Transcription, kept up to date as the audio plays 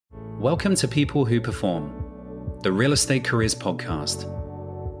Welcome to People Who Perform, the Real Estate Careers Podcast.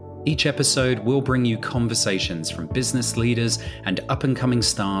 Each episode will bring you conversations from business leaders and up-and-coming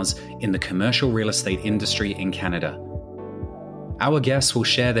stars in the commercial real estate industry in Canada. Our guests will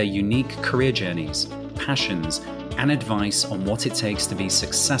share their unique career journeys, passions, and advice on what it takes to be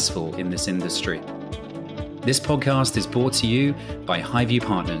successful in this industry. This podcast is brought to you by Highview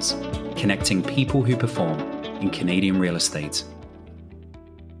Partners, connecting people who perform in Canadian real estate.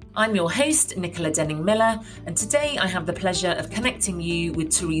 I'm your host, Nicola Denning-Millar, and today I have the pleasure of connecting you with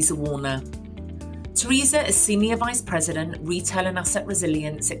Theresa Warnaar. Theresa is Senior Vice President, Retail and Asset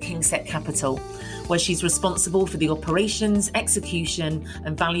Resilience at Kingsett Capital, where she's responsible for the operations, execution,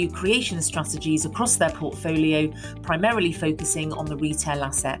 and value creation strategies across their portfolio, primarily focusing on the retail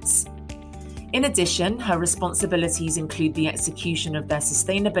assets. In addition, her responsibilities include the execution of their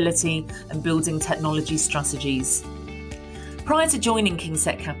sustainability and building technology strategies. Prior to joining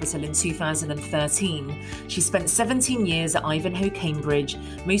Kingsett Capital in 2013, she spent 17 years at Ivanhoe Cambridge,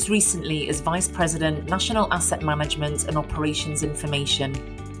 most recently as Vice President, National Asset Management and Operations Information.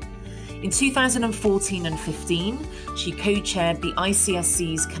 In 2014 and 15, she co-chaired the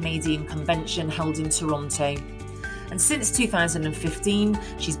ICSC's Canadian Convention held in Toronto. And since 2015,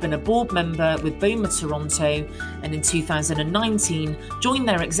 she's been a board member with BOMA Toronto, and in 2019, joined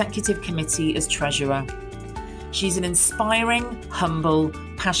their executive committee as treasurer. She's an inspiring, humble,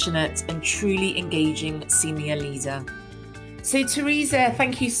 passionate, and truly engaging senior leader. So, Theresa,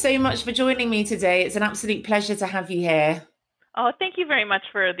 thank you so much for joining me today. It's an absolute pleasure to have you here. Oh, thank you very much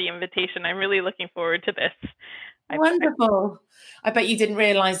for the invitation. I'm really looking forward to this. Wonderful. I bet you didn't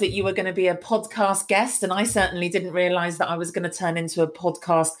realize that you were going to be a podcast guest, and I certainly didn't realize that I was going to turn into a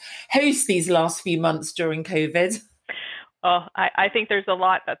podcast host these last few months during COVID. Oh, I think there's a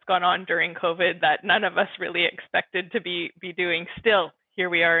lot that's gone on during COVID that none of us really expected to be doing. Still, here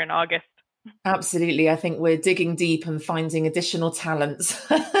we are in August. Absolutely. I think we're digging deep and finding additional talents.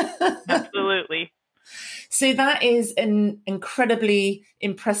 Absolutely. So that is an incredibly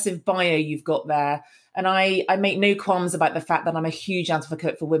impressive bio you've got there. And I make no qualms about the fact that I'm a huge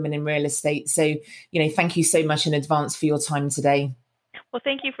advocate for women in real estate. So, thank you so much in advance for your time today. Well,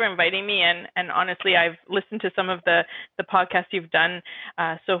 thank you for inviting me. And honestly, I've listened to some of the podcasts you've done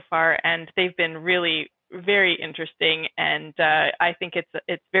so far, and they've been really very interesting. And I think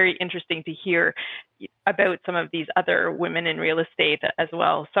it's very interesting to hear about some of these other women in real estate as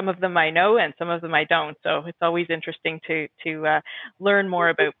well. Some of them I know and some of them I don't. So it's always interesting to learn more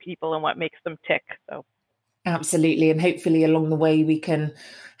about people and what makes them tick. So. Absolutely. And hopefully along the way, we can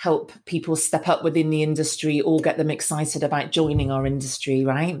help people step up within the industry or get them excited about joining our industry,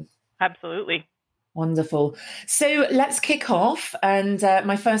 right? Absolutely. Wonderful. So let's kick off. And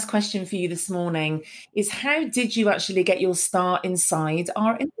my first question for you this morning is, how did you actually get your start inside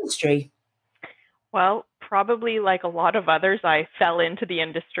our industry? Well, probably like a lot of others, I fell into the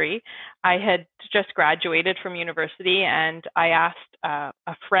industry. I had just graduated from university, and I asked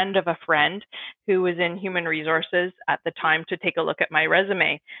a friend of a friend who was in human resources at the time to take a look at my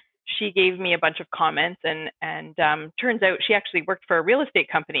resume. She gave me a bunch of comments, and turns out she actually worked for a real estate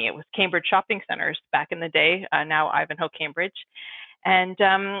company. It was Cambridge Shopping Centers back in the day, now Ivanhoe Cambridge. And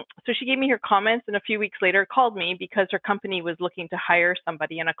so she gave me her comments, and a few weeks later called me because her company was looking to hire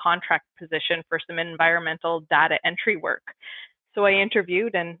somebody in a contract position for some environmental data entry work. So I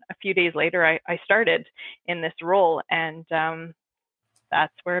interviewed, and a few days later I started in this role, and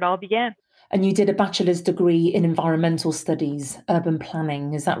that's where it all began. And you did a bachelor's degree in environmental studies, urban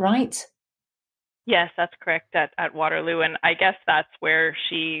planning, is that right? Yes, that's correct, at Waterloo. And I guess that's where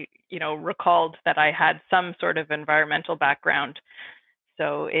she, recalled that I had some sort of environmental background.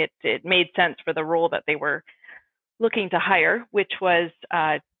 So it made sense for the role that they were looking to hire, which was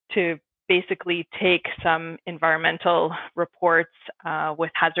to basically take some environmental reports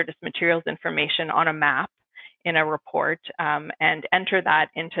with hazardous materials information on a map in a report and enter that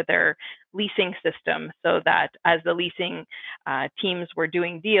into their leasing system, so that as the leasing teams were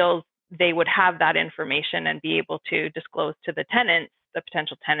doing deals, they would have that information and be able to disclose to the tenants, the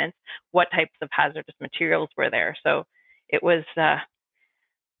potential tenants, what types of hazardous materials were there. So it was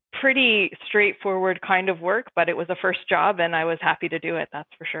pretty straightforward kind of work, but it was a first job and I was happy to do it, that's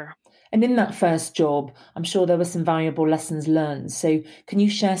for sure. And in that first job, I'm sure there were some valuable lessons learned. So can you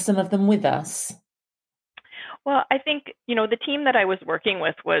share some of them with us? Well, I think, the team that I was working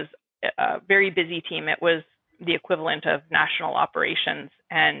with was a very busy team. It was the equivalent of national operations,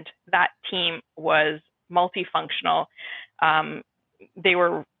 and that team was multifunctional. They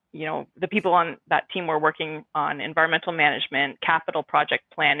were, the people on that team were working on environmental management, capital project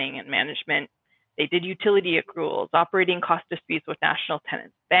planning and management. They did utility accruals, operating cost disputes with national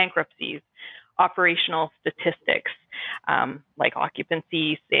tenants, bankruptcies, operational statistics, like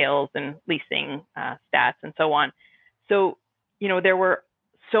occupancy, sales, and leasing stats, and so on. So, there were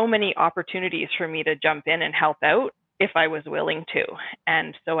so many opportunities for me to jump in and help out if I was willing to.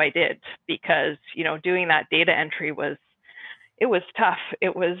 And so I did, because, doing that data entry was tough.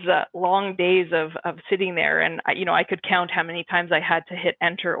 It was long days of sitting there, and I could count how many times I had to hit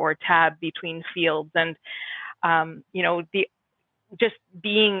enter or tab between fields. And just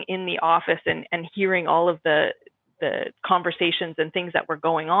being in the office and hearing all of the conversations and things that were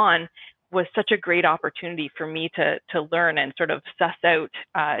going on was such a great opportunity for me to learn and sort of suss out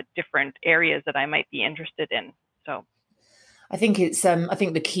different areas that I might be interested in. So I think I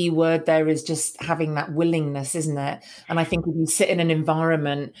think the key word there is just having that willingness, isn't it? And I think if you sit in an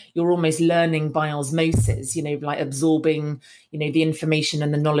environment, you're almost learning by osmosis, like absorbing, the information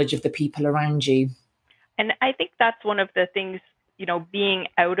and the knowledge of the people around you. And I think that's one of the things, being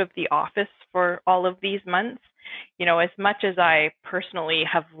out of the office for all of these months, as much as I personally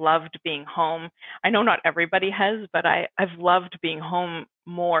have loved being home, I know not everybody has, but I've loved being home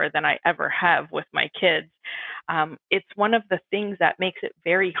more than I ever have with my kids. It's one of the things that makes it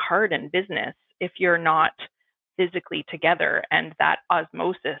very hard in business if you're not physically together, and that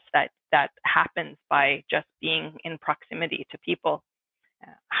osmosis that happens by just being in proximity to people.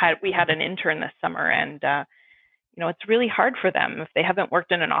 We had an intern this summer, and it's really hard for them if they haven't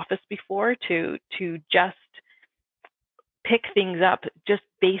worked in an office before to just pick things up, just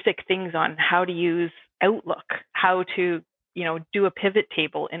basic things on how to use Outlook, how to do a pivot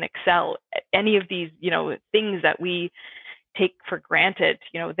table in Excel, any of these things that we take for granted.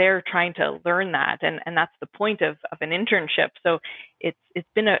 They're trying to learn that, and that's the point of an internship. So it's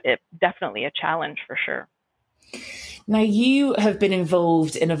been definitely a challenge for sure. Now, you have been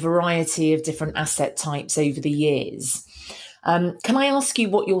involved in a variety of different asset types over the years. Can I ask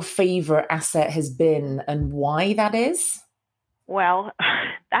you what your favorite asset has been and why that is? Well,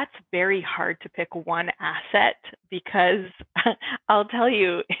 that's very hard to pick one asset, because I'll tell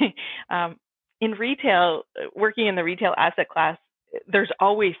you, in retail, working in the retail asset class, there's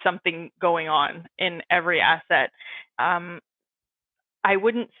always something going on in every asset. I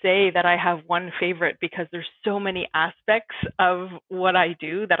wouldn't say that I have one favorite, because there's so many aspects of what I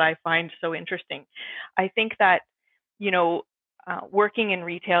do that I find so interesting. I think that, working in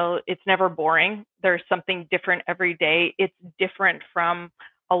retail, it's never boring. There's something different every day. It's different from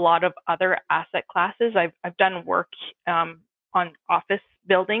a lot of other asset classes. I've done work on office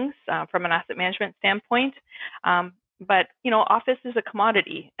buildings from an asset management standpoint. But, office is a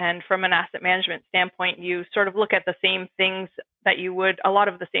commodity. And from an asset management standpoint, you sort of look at the same things that you would, a lot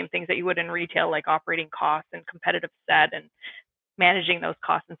of the same things that you would in retail, like operating costs and competitive set and managing those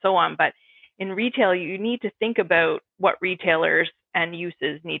costs and so on. But in retail, you need to think about what retailers and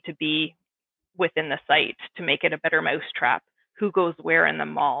uses need to be within the site to make it a better mousetrap. Who goes where in the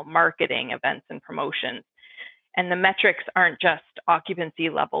mall, marketing, events, and promotions. And the metrics aren't just occupancy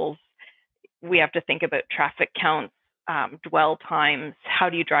levels. We have to think about traffic counts, dwell times. How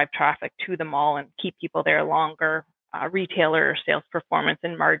do you drive traffic to the mall and keep people there longer? Retailer sales performance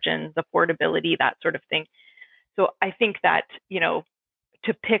and margins, affordability, that sort of thing. So I think that,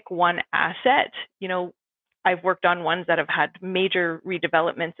 to pick one asset, I've worked on ones that have had major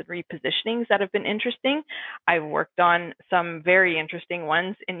redevelopments and repositionings that have been interesting. I've worked on some very interesting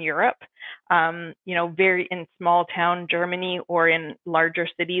ones in Europe, very in small town Germany or in larger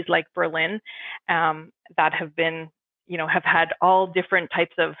cities like Berlin, that have been, have had all different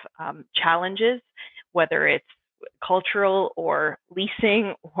types of challenges, whether it's cultural or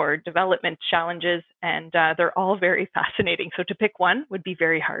leasing or development challenges, and they're all very fascinating. So to pick one would be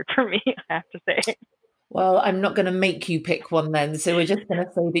very hard for me, I have to say. Well, I'm not going to make you pick one then. So we're just going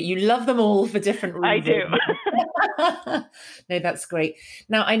to say that you love them all for different reasons. I do. No, that's great.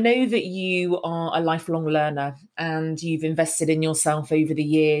 Now, I know that you are a lifelong learner and you've invested in yourself over the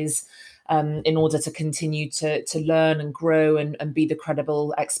years in order to continue to learn and grow and be the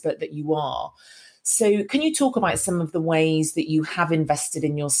credible expert that you are. So can you talk about some of the ways that you have invested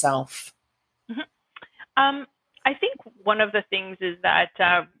in yourself? Mm-hmm. I think one of the things is that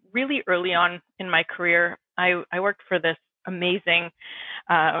really early on in my career, I worked for this amazing,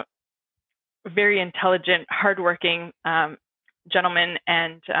 very intelligent, hardworking gentleman.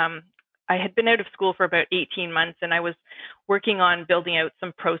 And I had been out of school for about 18 months, and I was working on building out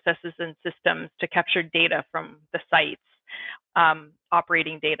some processes and systems to capture data from the sites,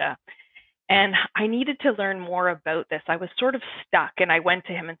 operating data. And I needed to learn more about this. I was sort of stuck, and I went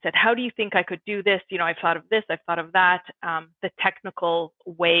to him and said, how do you think I could do this? I've thought of this, I've thought of that, the technical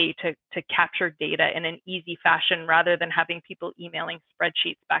way to capture data in an easy fashion rather than having people emailing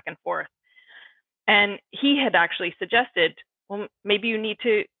spreadsheets back and forth. And he had actually suggested, well, maybe you need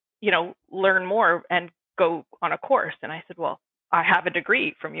to, learn more and go on a course. And I said, well, I have a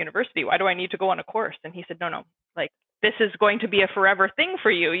degree from university. Why do I need to go on a course? And he said, no, like, this is going to be a forever thing for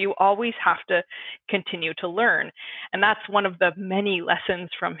you. You always have to continue to learn. And that's one of the many lessons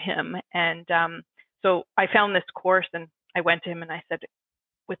from him. And so I found this course, and I went to him and I said,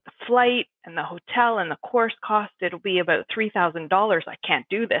 with the flight and the hotel and the course cost, it'll be about $3,000. I can't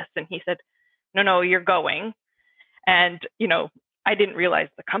do this. And he said, no, you're going. And, I didn't realize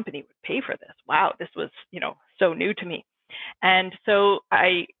the company would pay for this. Wow, this was, so new to me. And so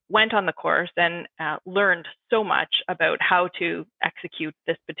I went on the course and learned so much about how to execute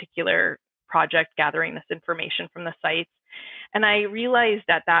this particular project, gathering this information from the sites. And I realized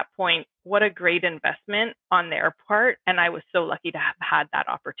at that point, what a great investment on their part. And I was so lucky to have had that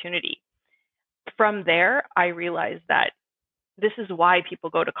opportunity. From there, I realized that this is why people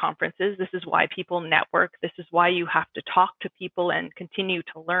go to conferences. This is why people network. This is why you have to talk to people and continue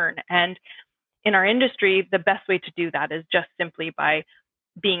to learn. And in our industry, the best way to do that is just simply by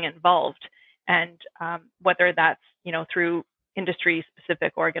being involved. And whether that's, through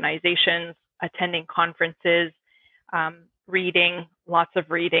industry-specific organizations, attending conferences, reading, lots of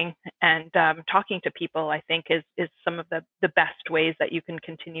reading, and talking to people, I think is some of the best ways that you can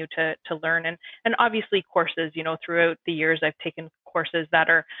continue to learn. And obviously courses, throughout the years, I've taken courses that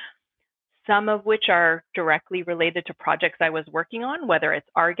are, some of which are directly related to projects I was working on, whether it's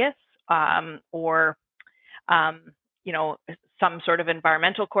Argus, or some sort of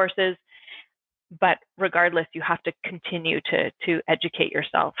environmental courses. But regardless, you have to continue to educate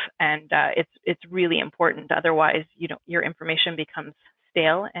yourself, and it's really important. Otherwise, your information becomes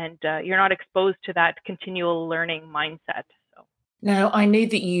stale, and you're not exposed to that continual learning mindset. Now, I know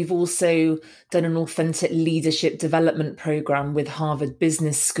that you've also done an authentic leadership development program with Harvard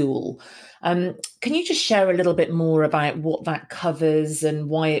Business School. Can you just share a little bit more about what that covers and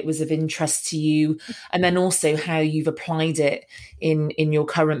why it was of interest to you, and then also how you've applied it in your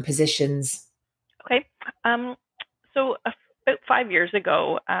current positions? Okay. So about 5 years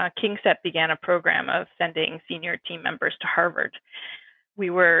ago, Kingsett began a program of sending senior team members to Harvard. We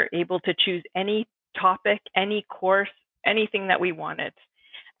were able to choose any topic, any course, anything that we wanted.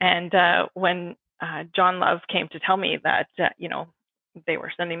 And when John Love came to tell me that, they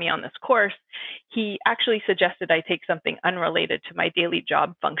were sending me on this course, he actually suggested I take something unrelated to my daily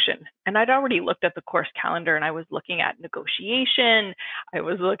job function. And I'd already looked at the course calendar, and I was looking at negotiation. I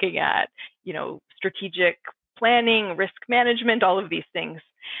was looking at, strategic planning, risk management, all of these things.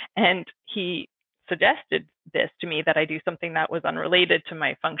 And he suggested this to me, that I do something that was unrelated to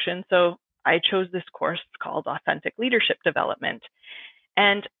my function. So I chose this course called Authentic Leadership Development.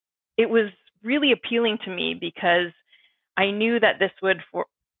 And it was really appealing to me because I knew that this would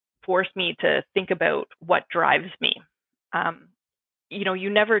force me to think about what drives me. You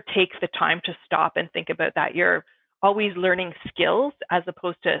never take the time to stop and think about that. You're always learning skills as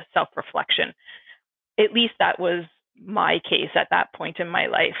opposed to self-reflection. At least that was my case at that point in my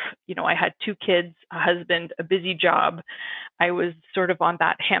life. I had 2 kids, a husband, a busy job. I was sort of on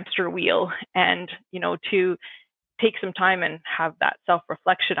that hamster wheel, and, to take some time and have that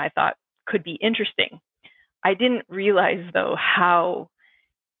self-reflection, I thought could be interesting. I didn't realize, though, how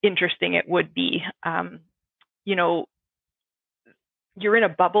interesting it would be. You're in a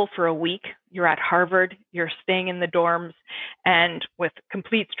bubble for a week. You're at Harvard. You're staying in the dorms, and with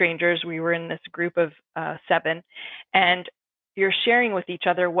complete strangers. We were in this group of 7, and you're sharing with each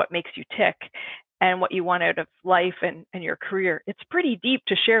other what makes you tick and what you want out of life and your career. It's pretty deep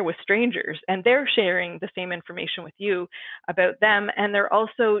to share with strangers, and they're sharing the same information with you about them, and they're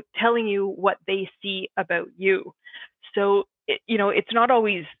also telling you what they see about you. So, it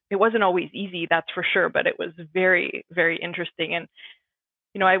wasn't always easy, that's for sure, but it was very, very interesting. And,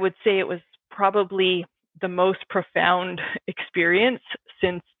 I would say it was probably the most profound experience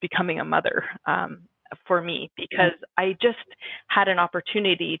since becoming a mother. For me, because I just had an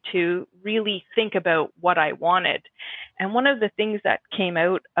opportunity to really think about what I wanted. And one of the things that came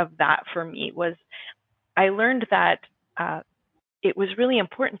out of that for me was I learned that it was really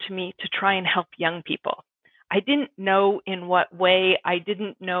important to me to try and help young people. I didn't know in what way, I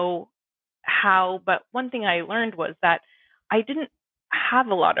didn't know how, but one thing I learned was that I didn't have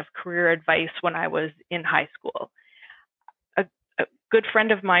a lot of career advice when I was in high school. A good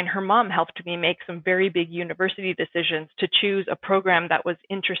friend of mine, her mom helped me make some very big university decisions to choose a program that was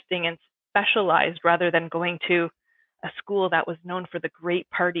interesting specialized rather than going to a school that was known for the great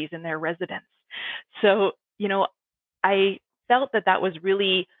parties in their residence. So, I felt that that was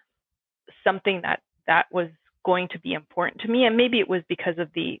really something that was going to be important to me. And maybe it was because of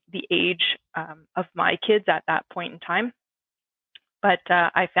the age of my kids at that point in time. But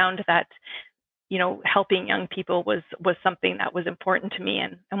I found that, helping young people was something that was important to me.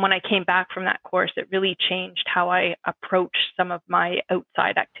 And when I came back from that course, it really changed how I approached some of my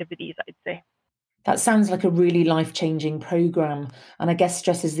outside activities, I'd say. That sounds like a really life-changing program, and I guess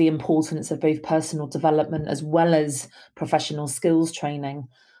stresses the importance of both personal development as well as professional skills training.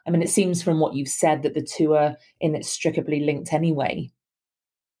 I mean, it seems from what you've said that the two are inextricably linked anyway.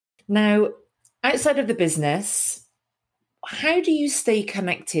 Now, outside of the business, how do you stay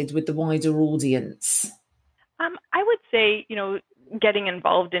connected with the wider audience? I would say, getting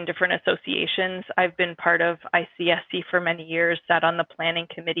involved in different associations. I've been part of ICSC for many years, sat on the planning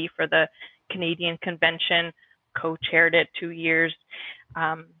committee for the Canadian Convention, co-chaired it 2 years.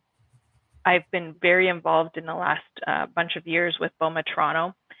 I've been very involved in the last bunch of years with BOMA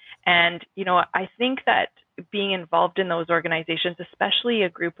Toronto. And, I think that being involved in those organizations, especially a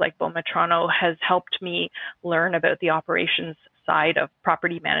group like BOMA Toronto, has helped me learn about the operations side of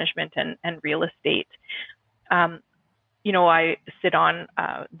property management and real estate. I sit on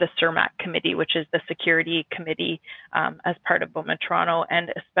the CIRMAC committee, which is the security committee as part of BOMA Toronto.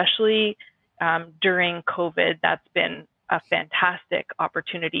 And especially during COVID, that's been a fantastic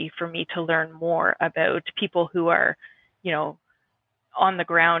opportunity for me to learn more about people who are, on the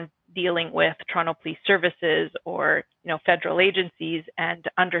ground dealing with Toronto Police Services or, federal agencies, and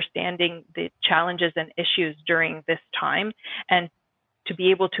understanding the challenges and issues during this time, and to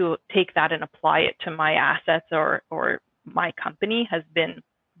be able to take that and apply it to my assets or my company has been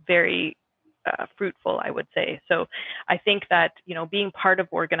very fruitful, I would say. So I think that, being part of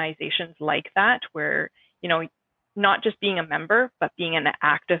organizations like that, where, not just being a member, but being an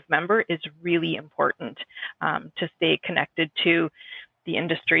active member is really important to stay connected to the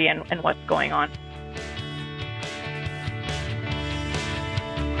industry and what's going on.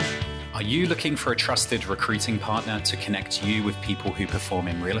 Are you looking for a trusted recruiting partner to connect you with people who perform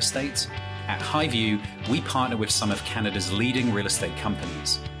in real estate? At Highview, we partner with some of Canada's leading real estate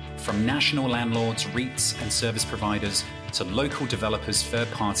companies, from national landlords, REITs and service providers to local developers, third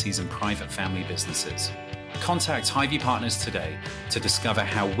parties and private family businesses. Contact Highview Partners today to discover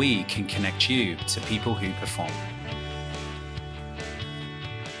how we can connect you to people who perform.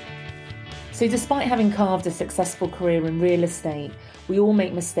 So despite having carved a successful career in real estate, we all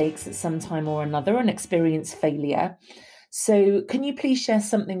make mistakes at some time or another and experience failure. So can you please share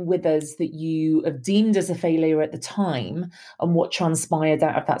something with us that you have deemed as a failure at the time and what transpired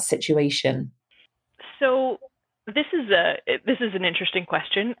out of that situation? So this is an interesting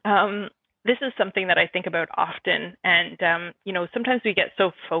question. This is something that I think about often. And, sometimes we get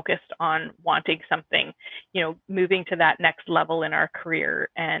so focused on wanting something, moving to that next level in our career.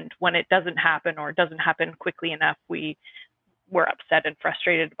 And when it doesn't happen or doesn't happen quickly enough, we're upset and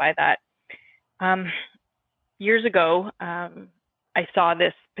frustrated by that. Years ago, I saw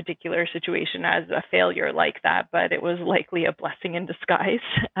this particular situation as a failure like that, but it was likely a blessing in disguise.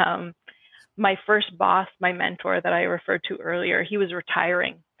 My first boss, my mentor that I referred to earlier, he was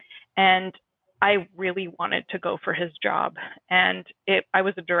retiring, and I really wanted to go for his job. And I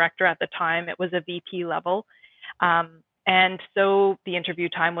was a director at the time. It was a VP level. And so the interview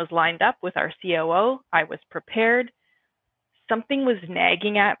time was lined up with our COO. I was prepared. Something was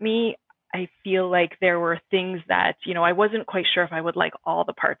nagging at me. I feel like there were things that, I wasn't quite sure if I would like all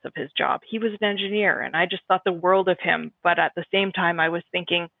the parts of his job. He was an engineer and I just thought the world of him. But at the same time, I was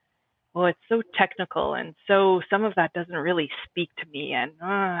thinking, well, it's so technical. And so some of that doesn't really speak to me.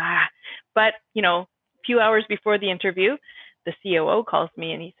 But, a few hours before the interview, the COO calls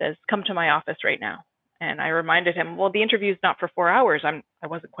me and he says, come to my office right now. And I reminded him, well, the interview is not for 4 hours. I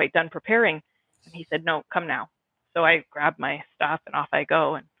wasn't quite done preparing. And he said, no, come now. So I grabbed my stuff and off I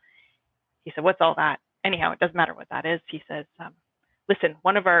go. And he said, what's all that? Anyhow, it doesn't matter what that is. He says, listen,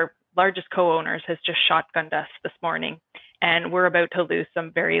 one of our largest co-owners has just shotgunned us this morning, and we're about to lose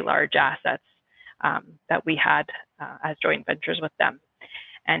some very large assets that we had as joint ventures with them.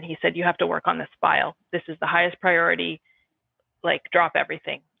 And he said, you have to work on this file. This is the highest priority, drop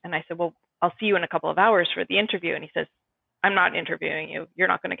everything. And I said, well, I'll see you in a couple of hours for the interview. And he says, I'm not interviewing you. You're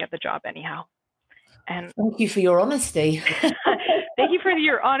not going to get the job anyhow. And thank you for your honesty. Thank you for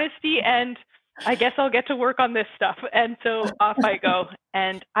your honesty. And I guess I'll get to work on this stuff. And so off I go.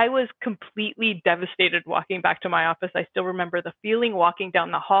 And I was completely devastated walking back to my office. I still remember the feeling walking down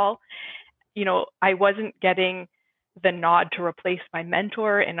the hall. I wasn't getting the nod to replace my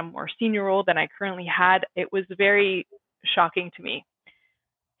mentor in a more senior role than I currently had, it was very shocking to me.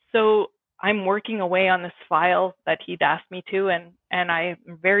 So I'm working away on this file that he'd asked me to, and I'm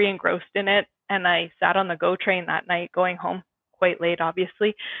very engrossed in it. And I sat on the GO train that night going home quite late,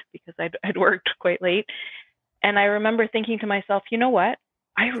 obviously, because I'd worked quite late. And I remember thinking to myself, you know what?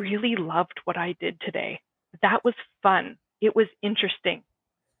 I really loved what I did today. That was fun. It was interesting.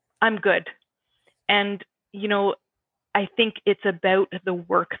 I'm good. And, I think it's about the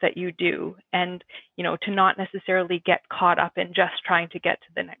work that you do, and, to not necessarily get caught up in just trying to get to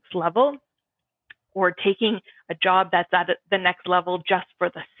the next level or taking a job that's at the next level just for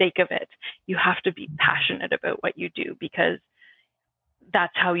the sake of it. You have to be passionate about what you do, because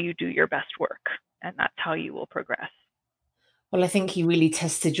that's how you do your best work, and that's how you will progress. Well, I think you really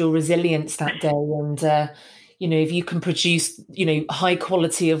tested your resilience that day. And, if you can produce, high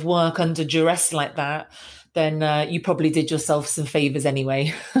quality of work under duress like that, then you probably did yourself some favors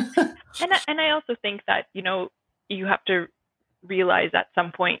anyway. And I also think that, you have to realize at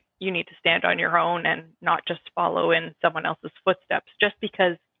some point you need to stand on your own and not just follow in someone else's footsteps. Just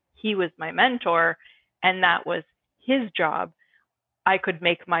because he was my mentor and that was his job, I could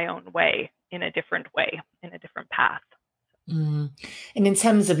make my own way, in a different path. And in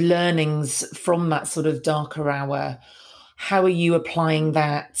terms of learnings from that sort of darker hour, how are you applying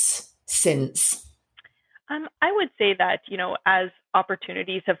that since? I would say that, as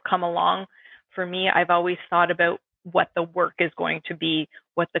opportunities have come along, for me, I've always thought about what the work is going to be,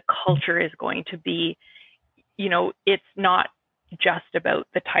 what the culture is going to be. It's not just about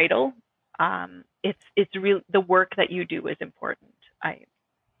the title. It's real. The work that you do is important.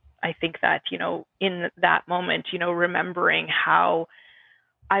 I think that, in that moment, remembering how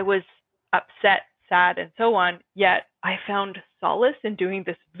I was upset, sad, and so on, yet I found solace in doing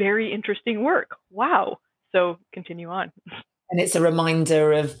this very interesting work. Wow. So continue on. And it's a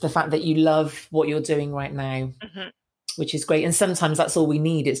reminder of the fact that you love what you're doing right now, which is great. And sometimes that's all we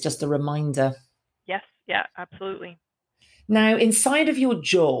need. It's just a reminder. Yes. Yeah, absolutely. Now, inside of your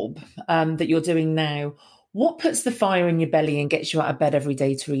job that you're doing now, what puts the fire in your belly and gets you out of bed every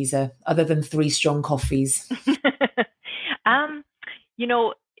day, Theresa, other than 3 strong coffees?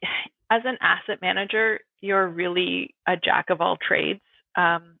 As an asset manager, you're really a jack of all trades.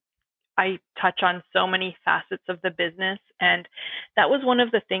 I touch on so many facets of the business. And that was one of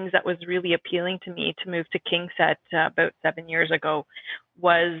the things that was really appealing to me to move to Kingsett about 7 years ago,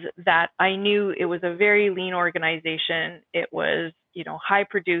 was that I knew it was a very lean organization. It was, high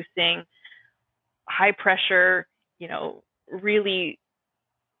producing, high pressure, really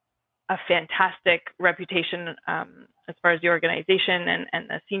a fantastic reputation as far as the organization and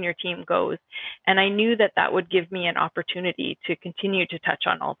the senior team goes. And I knew that that would give me an opportunity to continue to touch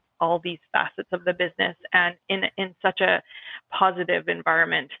on all these facets of the business, and in such a positive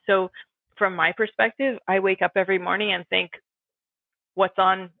environment. So from my perspective, I wake up every morning and think, what's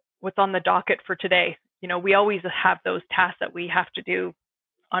on the docket for today? We always have those tasks that we have to do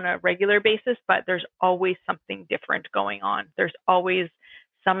on a regular basis, but there's always something different going on. There's always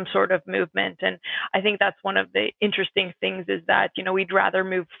some sort of movement. And I think that's one of the interesting things, is that, we'd rather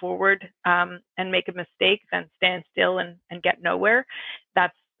move forward and make a mistake than stand still and get nowhere.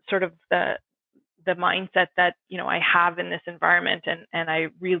 That's sort of the mindset that, I have in this environment. And I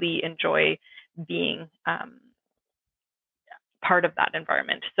really enjoy being part of that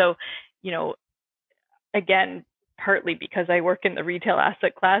environment. So, again, partly because I work in the retail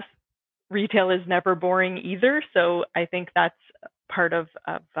asset class, retail is never boring either. So I think that's part of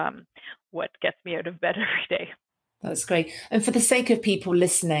what gets me out of bed every day. That's great. And for the sake of people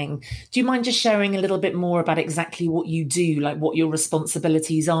listening, do you mind just sharing a little bit more about exactly what you do, like what your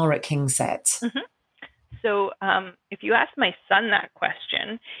responsibilities are at Kingsett? So if you ask my son that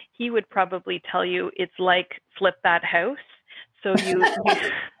question, he would probably tell you it's like Flip That House. So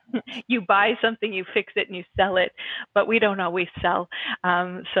you buy something, you fix it, and you sell it, but we don't always sell.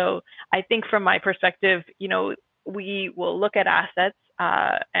 So I think from my perspective, we will look at assets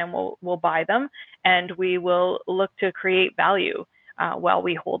and we'll buy them, and we will look to create value while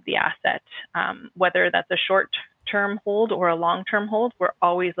we hold the asset. Whether that's a short-term hold or a long-term hold, we're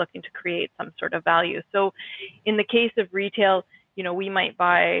always looking to create some sort of value. So in the case of retail, we might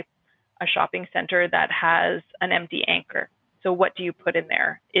buy a shopping center that has an empty anchor. So what do you put in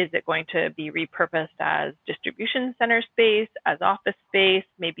there? Is it going to be repurposed as distribution center space, as office space?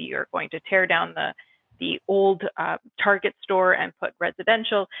 Maybe you're going to tear down the old Target store and put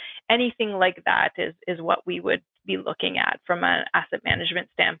residential. Anything like that is what we would be looking at from an asset management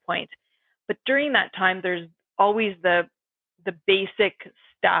standpoint. But during that time, there's always the basic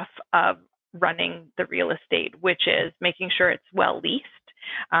stuff of running the real estate, which is making sure it's well leased,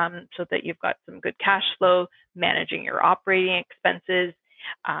 so that you've got some good cash flow, managing your operating expenses,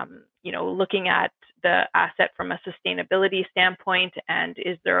 looking at the asset from a sustainability standpoint, and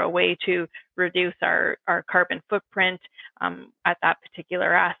is there a way to reduce our carbon footprint at that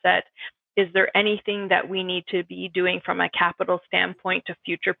particular asset? Is there anything that we need to be doing from a capital standpoint to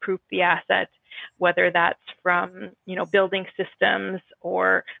future-proof the asset, whether that's from, building systems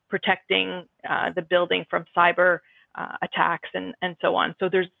or protecting the building from cyber attacks and so on. So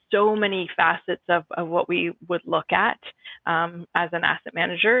there's so many facets of what we would look at as an asset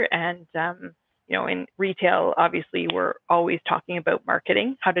manager. And, in retail, obviously, we're always talking about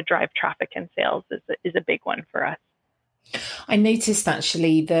marketing. How to drive traffic and sales is a big one for us. I noticed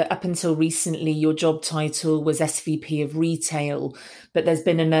actually that up until recently, your job title was SVP of Retail, but there's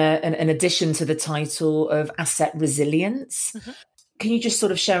been an addition to the title of Asset Resilience. Mm-hmm. Can you just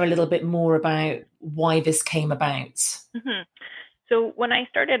sort of share a little bit more about why this came about? Mm-hmm. So when I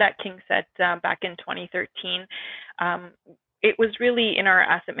started at Kingsett back in 2013, it was really in our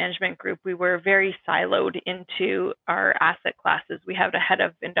asset management group, we were very siloed into our asset classes. We had a head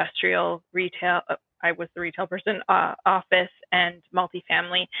of industrial retail, I was the retail person, office and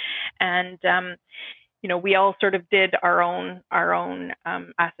multifamily. And, we all sort of did our own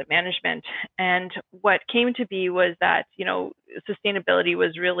asset management. And what came to be was that, sustainability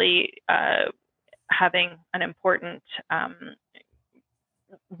was really having an important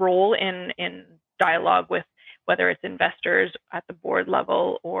role in dialogue with whether it's investors at the board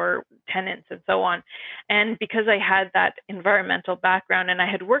level or tenants and so on. And because I had that environmental background and I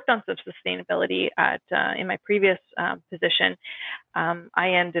had worked on some sustainability in my previous position, I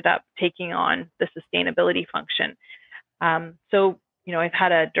ended up taking on the sustainability function. So I've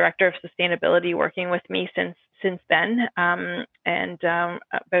had a director of sustainability working with me since then. And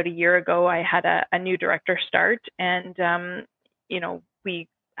about a year ago, I had a new director start, and we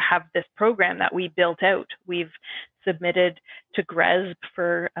have this program that we built out. We've submitted to GRESB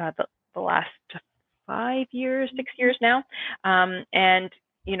for the last 6 years now. And,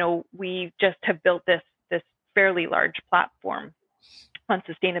 we just have built this fairly large platform on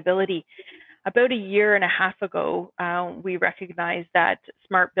sustainability. About a year and a half ago, we recognized that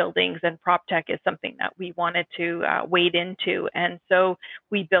smart buildings and prop tech is something that we wanted to wade into. And so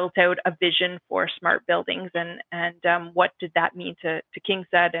we built out a vision for smart buildings and what did that mean to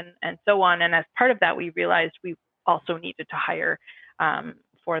Kingsett and so on. And as part of that, we realized we also needed to hire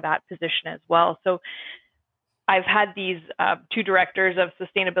for that position as well. So I've had these two directors of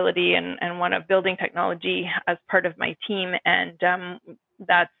sustainability and one of building technology as part of my team. And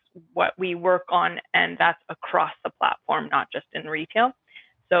that's what we work on, and that's across the platform, not just in retail.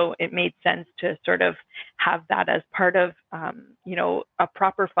 So it made sense to sort of have that as part of, a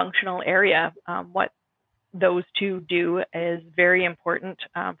proper functional area. What those two do is very important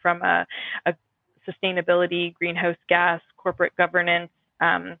from a sustainability, greenhouse gas, corporate governance,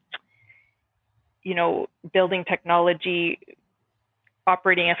 building technology,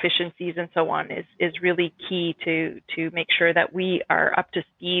 operating efficiencies and so on is really key to make sure that we are up to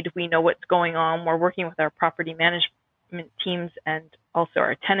speed. We know what's going on. We're working with our property management teams and also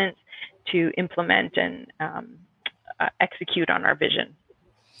our tenants to implement and execute on our vision.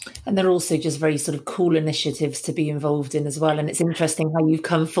 And they're also just very sort of cool initiatives to be involved in as well. And it's interesting how you've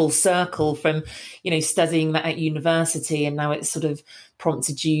come full circle from, studying that at university, and now it's sort of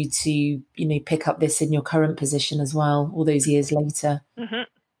prompted you to, pick up this in your current position as well, all those years later. Mm-hmm.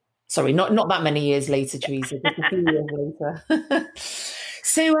 Sorry, not that many years later, Theresa, just a few years later.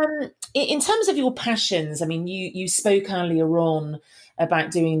 So in terms of your passions, I mean, you spoke earlier on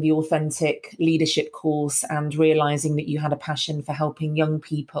about doing the authentic leadership course and realizing that you had a passion for helping young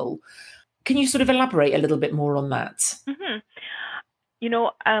people. Can you sort of elaborate a little bit more on that? Mm-hmm.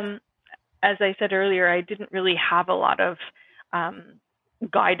 As I said earlier, I didn't really have a lot of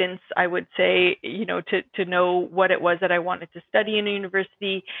guidance, I would say, to know what it was that I wanted to study in a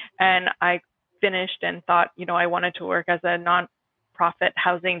university. And I finished and thought, I wanted to work as a nonprofit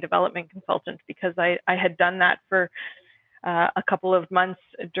housing development consultant because I had done that for a couple of months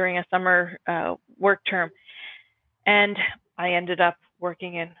during a summer work term. And I ended up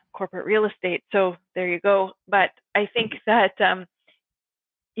working in corporate real estate. So there you go. But I think that,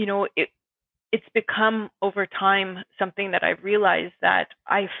 it's become over time something that I've realized that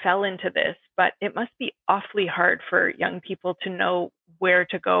I fell into this, but it must be awfully hard for young people to know where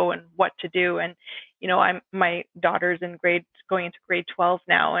to go and what to do. And, my daughter's going into grade 12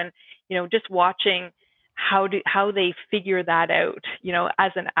 now, and, just watching how they figure that out,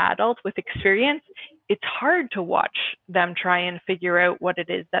 as an adult with experience it's hard to watch them try and figure out what it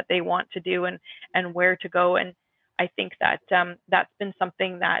is that they want to do and where to go. And I think that that's been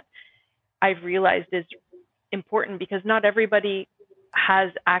something that I've realized is important, because not everybody has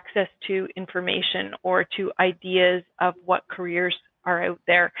access to information or to ideas of what careers are out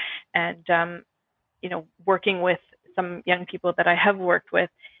there. And, working with some young people that I have worked with,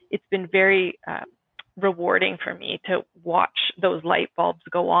 it's been very rewarding for me to watch those light bulbs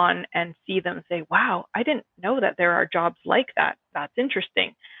go on and see them say, wow, I didn't know that there are jobs like that. That's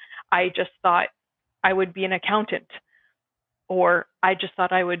interesting. I just thought I would be an accountant, or I just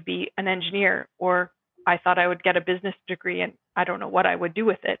thought I would be an engineer, or I thought I would get a business degree and I don't know what I would do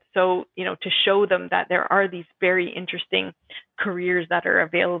with it. So, to show them that there are these very interesting careers that are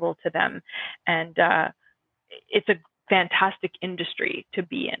available to them. And it's a fantastic industry to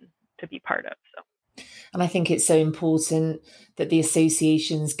be in, to be part of. So. And I think it's so important that the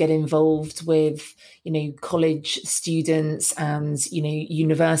associations get involved with, college students and,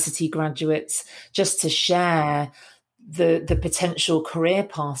 university graduates, just to share the potential career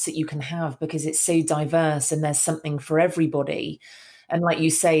paths that you can have, because it's so diverse and there's something for everybody. And like you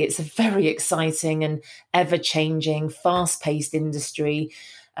say, it's a very exciting and ever-changing, fast-paced industry.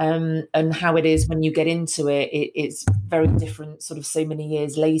 And how it is when you get into it, it's very different sort of so many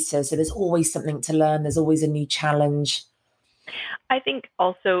years later. So there's always something to learn. There's always a new challenge. I think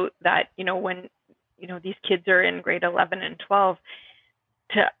also that, when, these kids are in grade 11 and 12,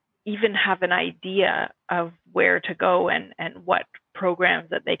 to even have an idea of where to go and what programs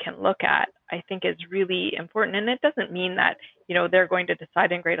that they can look at, I think is really important. And it doesn't mean that, they're going to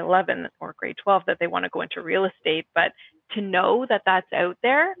decide in grade 11 or grade 12 that they want to go into real estate, but to know that that's out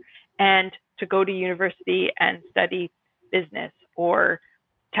there, and to go to university and study business or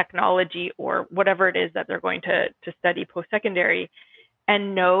technology or whatever it is that they're going to study post-secondary,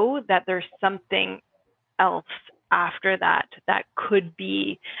 and know that there's something else after that could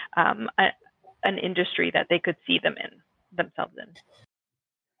be an industry that they could see themselves in.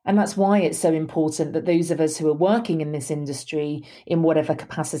 And that's why it's so important that those of us who are working in this industry, in whatever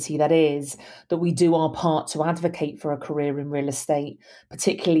capacity that is, that we do our part to advocate for a career in real estate,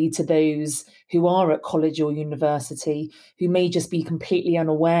 particularly to those who are at college or university, who may just be completely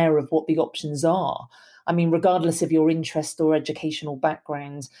unaware of what the options are. I mean, regardless of your interest or educational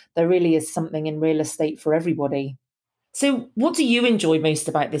background, there really is something in real estate for everybody. So what do you enjoy most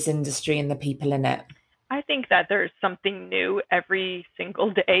about this industry and the people in it? I think that there's something new every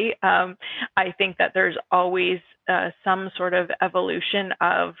single day. I think that there's always some sort of evolution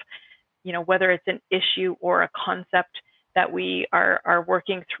of, whether it's an issue or a concept that we are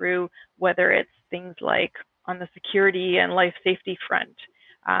working through, whether it's things like on the security and life safety front,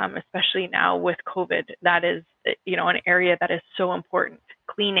 especially now with COVID, that is, an area that is so important.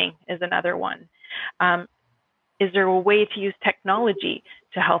 Cleaning is another one. Is there a way to use technology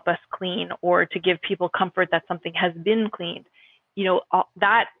to help us clean, or to give people comfort that something has been cleaned?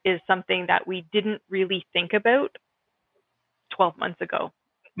 That is something that we didn't really think about 12 months ago,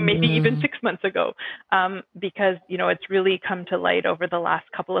 maybe even 6 months ago, because, it's really come to light over the last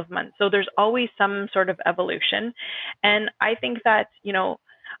couple of months. So there's always some sort of evolution. And I think that,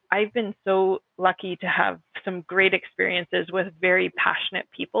 I've been so lucky to have some great experiences with very passionate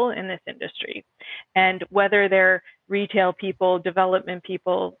people in this industry. And whether they're retail people, development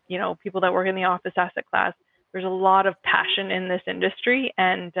people, people that work in the office asset class, there's a lot of passion in this industry.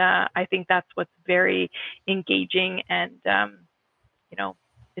 And I think that's what's very engaging. And,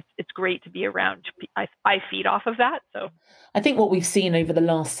 it's great to be around. I feed off of that. So I think what we've seen over the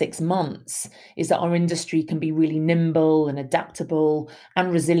last 6 months is that our industry can be really nimble and adaptable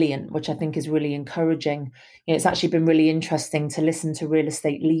and resilient, which I think is really encouraging. It's actually been really interesting to listen to real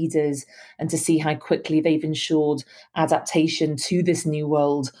estate leaders and to see how quickly they've ensured adaptation to this new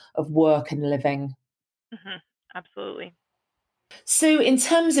world of work and living. Mm-hmm. Absolutely. So in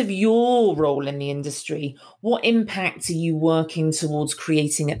terms of your role in the industry, what impact are you working towards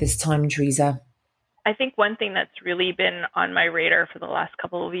creating at this time, Theresa? I think one thing that's really been on my radar for the last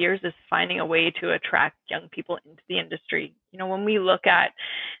couple of years is finding a way to attract young people into the industry. When we look at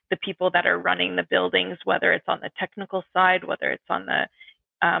the people that are running the buildings, whether it's on the technical side, whether it's on the,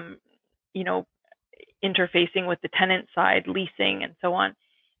 interfacing with the tenant side, leasing, and so on,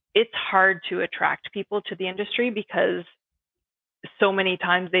 it's hard to attract people to the industry because so many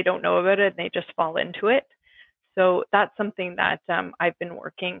times they don't know about it and they just fall into it. So that's something that I've been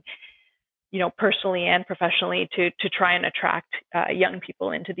working, personally and professionally to try and attract young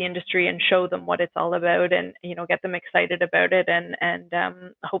people into the industry and show them what it's all about, and get them excited about it, and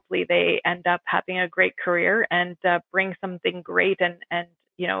hopefully they end up having a great career and bring something great and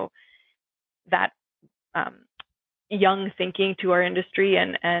that young thinking to our industry,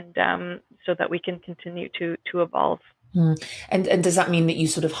 and so that we can continue to evolve. And does that mean that you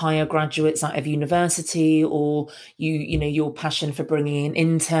sort of hire graduates out of university, or your passion for bringing in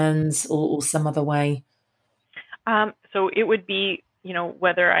interns, or some other way? So it would be,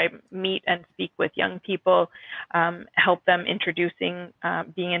 whether I meet and speak with young people, help them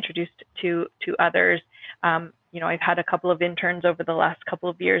being introduced to others. I've had a couple of interns over the last couple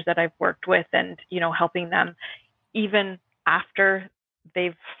of years that I've worked with, and, helping them even after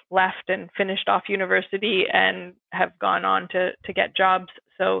they've left and finished off university and have gone on to get jobs.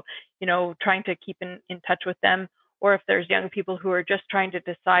 So, trying to keep in touch with them, or if there's young people who are just trying to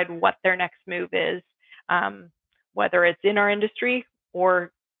decide what their next move is, whether it's in our industry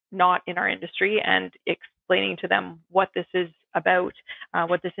or not in our industry, and explaining to them what this is about,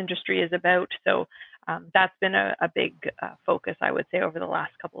 what this industry is about. So that's been a big focus, I would say, over the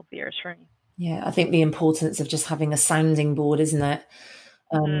last couple of years for me. Yeah, I think the importance of just having a sounding board, isn't it?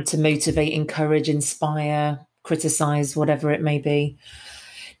 To motivate, encourage, inspire, criticize, whatever it may be.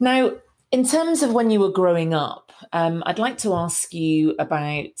 Now, in terms of when you were growing up, I'd like to ask you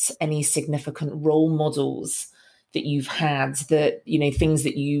about any significant role models that you've had, that, things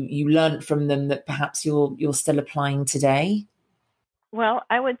that you learned from them that perhaps you're still applying today. Well,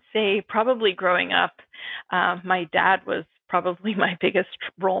 I would say probably growing up, my dad was probably my biggest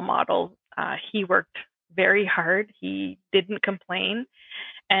role model. He worked very hard. He didn't complain,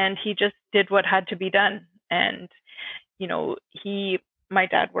 and he just did what had to be done. And, my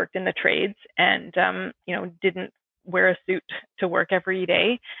dad worked in the trades, and, didn't wear a suit to work every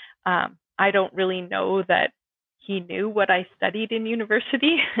day. I don't really know that he knew what I studied in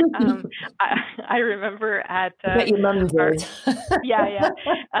university. I remember at I bet your mum did. Yeah.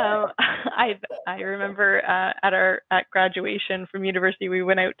 I remember at graduation from university, we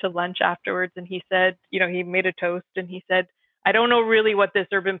went out to lunch afterwards, and he said, he made a toast, and he said, "I don't know really what this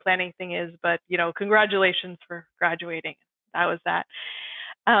urban planning thing is, but congratulations for graduating." That was that.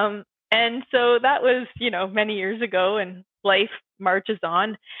 And so that was, many years ago, and life marches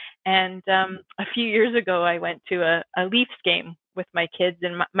on. And a few years ago, I went to a Leafs game with my kids,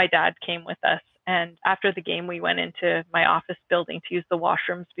 and my dad came with us. And after the game, we went into my office building to use the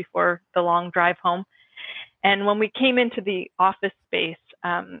washrooms before the long drive home. And when we came into the office space,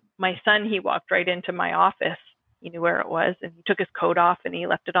 my son, he walked right into my office. He knew where it was, and he took his coat off and he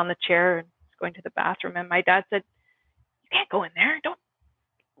left it on the chair and was going to the bathroom. And my dad said, "You can't go in there. Don't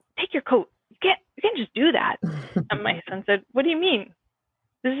take your coat. You can't just do that." And my son said, "What do you mean?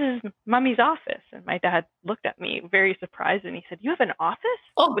 This is Mommy's office." And my dad looked at me very surprised, and he said, "You have an office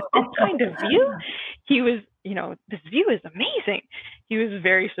with this kind of view?" He was, "This view is amazing." He was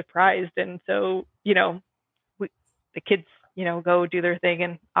very surprised. And so, the kids, go do their thing,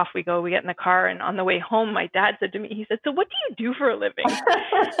 and off we go. We get in the car, and on the way home, my dad said to me, he said, "So what do you do for a living?"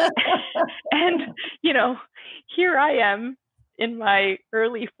 And, here I am in my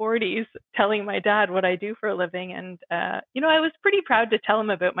early 40s telling my dad what I do for a living. And, I was pretty proud to tell him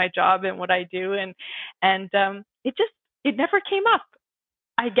about my job and what I do. And it never came up,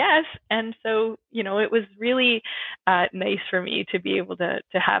 I guess. And so, it was really nice for me to be able to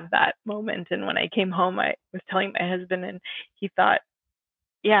have that moment. And when I came home, I was telling my husband, and he thought,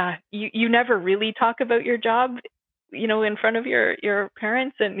 "Yeah, you never really talk about your job, in front of your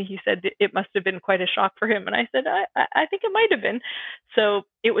parents." And he said it must have been quite a shock for him. And I said, I think it might have been. So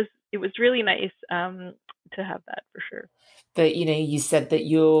it was really nice to have that, for sure. But, you said that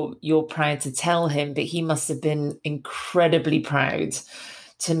you're proud to tell him, but he must have been incredibly proud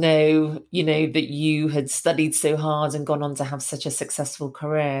to know, that you had studied so hard and gone on to have such a successful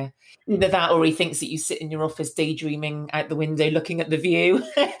career. Either that, or he thinks that you sit in your office daydreaming out the window, looking at the view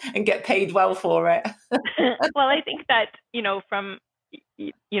and get paid well for it. Well, I think that, from,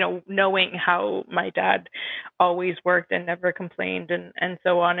 knowing how my dad always worked and never complained, and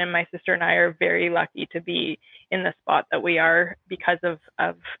so on. And my sister and I are very lucky to be in the spot that we are because of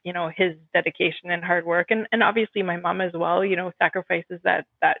his dedication and hard work. And obviously my mom as well, sacrifices that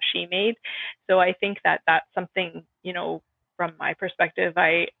she made. So I think that that's something, from my perspective,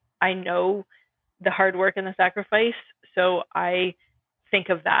 I know the hard work and the sacrifice. So I think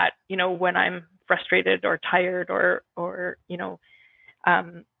of that, when I'm frustrated or tired or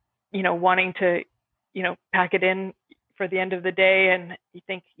wanting to, pack it in for the end of the day. And you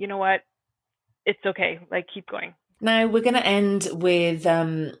think, you know what, it's okay. Like, keep going. Now we're going to end with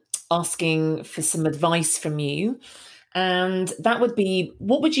asking for some advice from you. And that would be,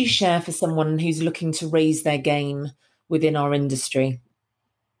 what would you share for someone who's looking to raise their game within our industry?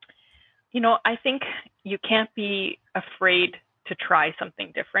 I think you can't be afraid to try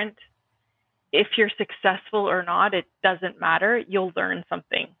something different. if you're successful or not, it doesn't matter. You'll learn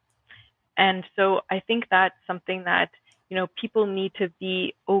something. And so I think that's something that, people need to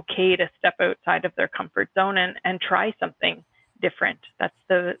be okay to step outside of their comfort zone and try something different. That's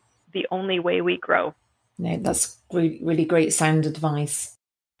the only way we grow. No, that's really great sound advice.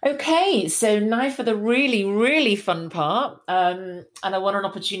 Okay, so now for the really, really fun part. And I want an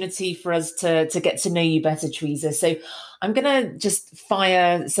opportunity for us to get to know you better, Theresa. So I'm going to just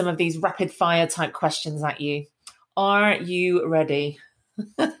fire some of these rapid fire type questions at you. Are you ready?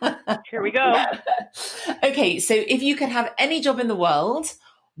 Here we go. Okay, so if you could have any job in the world,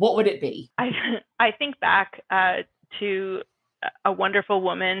 what would it be? I think back to a wonderful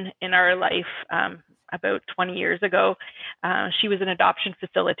woman in our life about 20 years ago. She was an adoption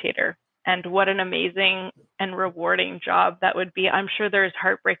facilitator, and what an amazing and rewarding job that would be. I'm sure there's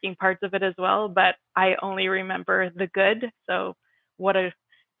heartbreaking parts of it as well, but I only remember the good. So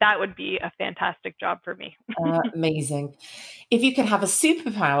that would be a fantastic job for me. Amazing. If you could have a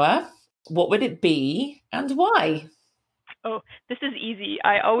superpower, what would it be and why? Oh, this is easy.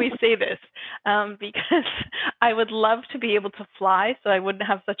 I always say this because I would love to be able to fly so I wouldn't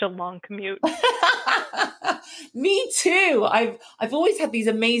have such a long commute. Me too. I've always had these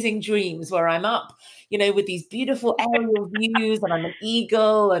amazing dreams where I'm up, with these beautiful aerial views and I'm an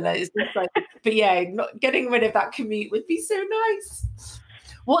eagle, and it's just like, but yeah, not getting rid of that commute would be so nice.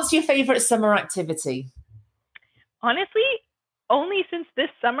 What's your favorite summer activity? Honestly, only since this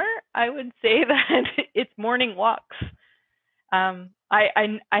summer, I would say that it's morning walks. I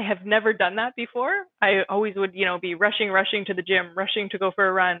have never done that before. I always would, be rushing to the gym, rushing to go for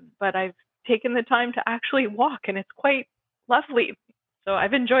a run, but I've taken the time to actually walk, and it's quite lovely. So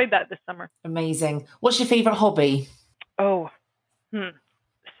I've enjoyed that this summer. Amazing. What's your favorite hobby? So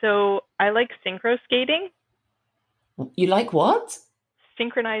I like synchro skating. You like what?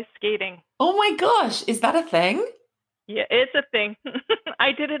 Synchronized skating. Oh my gosh, is that a thing? Yeah, it's a thing.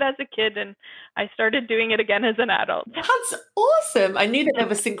 I did it as a kid, and I started doing it again as an adult. That's awesome. I knew that there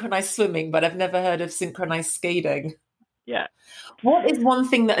was synchronized swimming, but I've never heard of synchronized skating. Yeah. What is one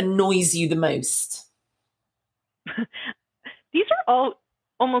thing that annoys you the most? These are all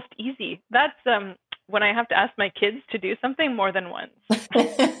almost easy. That's when I have to ask my kids to do something more than once.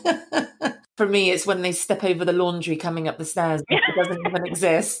 For me, it's when they step over the laundry coming up the stairs. It doesn't even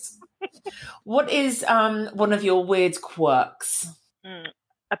exist. What is one of your weird quirks?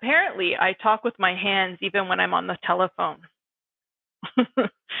 Apparently, I talk with my hands even when I'm on the telephone.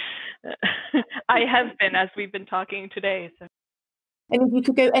 I have been, as we've been talking today. So. And if you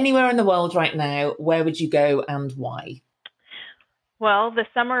could go anywhere in the world right now, where would you go and why? Well, the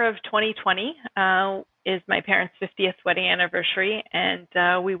summer of 2020 is my parents' 50th wedding anniversary, and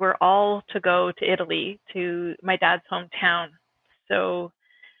we were all to go to Italy, to my dad's hometown. So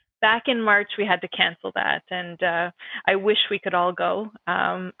back in March, we had to cancel that, and I wish we could all go.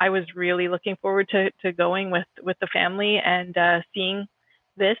 I was really looking forward to going with the family and seeing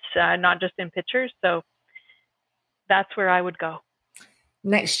this, not just in pictures. So that's where I would go.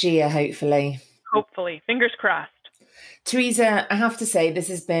 Next year, hopefully. Hopefully. Fingers crossed. Theresa, I have to say, this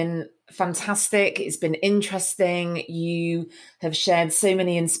has been fantastic. It's been interesting. You have shared so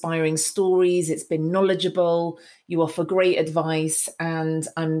many inspiring stories. It's been knowledgeable. You offer great advice, and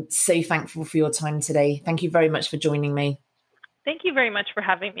I'm so thankful for your time today. Thank you very much for joining me. Thank you very much for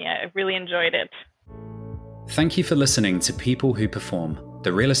having me. I really enjoyed it. Thank you for listening to People Who Perform,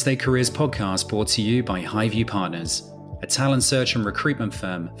 the Real Estate Careers podcast brought to you by Highview Partners, a talent search and recruitment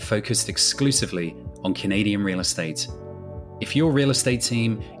firm focused exclusively on Canadian real estate. If your real estate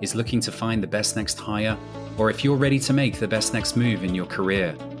team is looking to find the best next hire, or if you're ready to make the best next move in your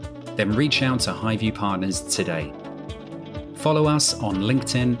career, then reach out to Highview Partners today. Follow us on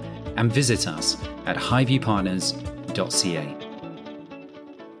LinkedIn and visit us at highviewpartners.ca.